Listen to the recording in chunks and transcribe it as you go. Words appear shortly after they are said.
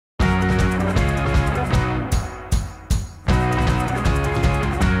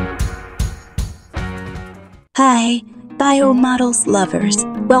Hi, biomodels lovers.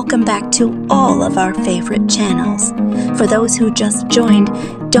 Welcome back to all of our favorite channels. For those who just joined,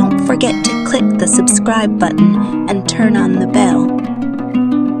 don't forget to click the subscribe button and turn on the bell.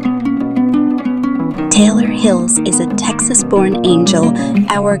 Tayler Hills is a Texas-born angel,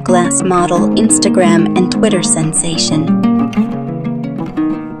 Hourglass model, Instagram and Twitter sensation,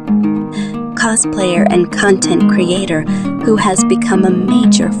 cosplayer and content creator who has become a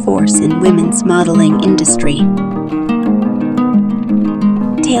major force in women's modeling industry.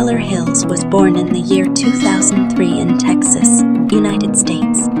 Tayler Hills was born in the year 2003 in Texas, United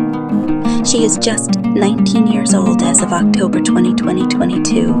States. She is just 19 years old as of October 20,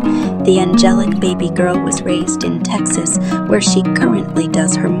 2022. The angelic baby girl was raised in Texas, where she currently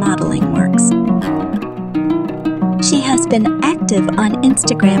does her modeling works. She has been active on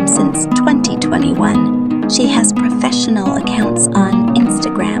Instagram since 2021. She has professional accounts on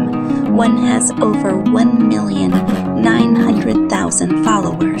Instagram. One has over 1,900,000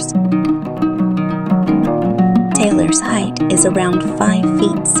 followers. Tayler's height is around 5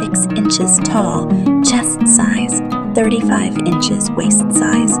 feet 6 inches tall, chest size, 35 inches waist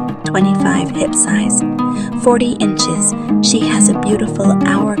size, 25 hip size, 40 inches. She has a beautiful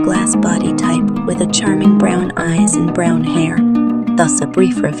hourglass body type with a charming brown eyes and brown hair. Thus a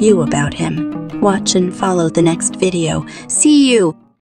brief review about him. Watch and follow the next video. See you!